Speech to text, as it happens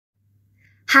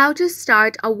How to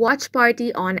start a watch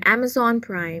party on Amazon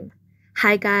Prime.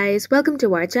 Hi guys, welcome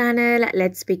to our channel.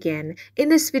 Let's begin. In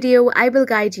this video, I will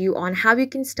guide you on how you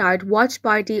can start watch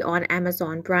party on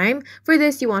Amazon Prime. For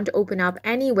this, you want to open up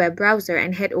any web browser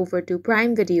and head over to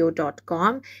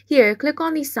primevideo.com. Here, click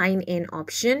on the sign in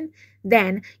option.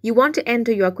 Then, you want to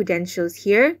enter your credentials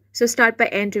here. So start by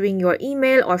entering your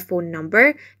email or phone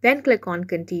number. Then click on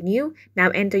continue. Now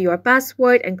enter your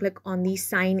password and click on the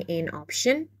sign in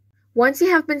option. Once you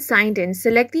have been signed in,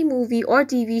 select the movie or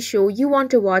TV show you want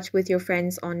to watch with your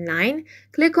friends online.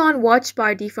 Click on Watch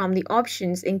Party from the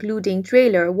options including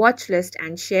Trailer, Watch List,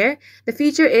 and Share. The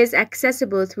feature is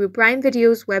accessible through Prime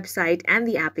Video's website and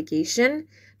the application.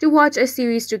 To watch a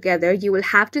series together, you will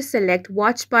have to select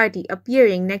Watch Party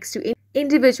appearing next to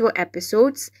individual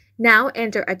episodes. Now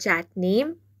enter a chat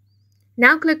name.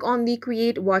 Now click on the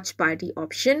Create Watch Party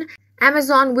option.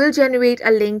 Amazon will generate a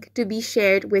link to be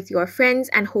shared with your friends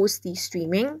and host the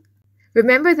streaming.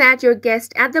 Remember that your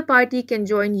guests at the party can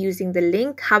join using the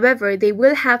link. However, they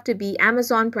will have to be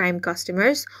Amazon Prime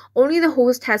customers. Only the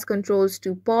host has controls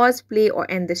to pause, play, or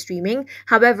end the streaming.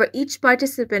 However, each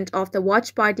participant of the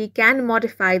watch party can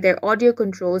modify their audio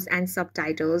controls and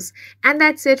subtitles. And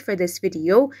that's it for this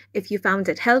video. If you found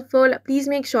it helpful, please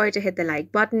make sure to hit the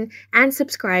like button and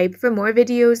subscribe for more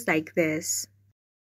videos like this.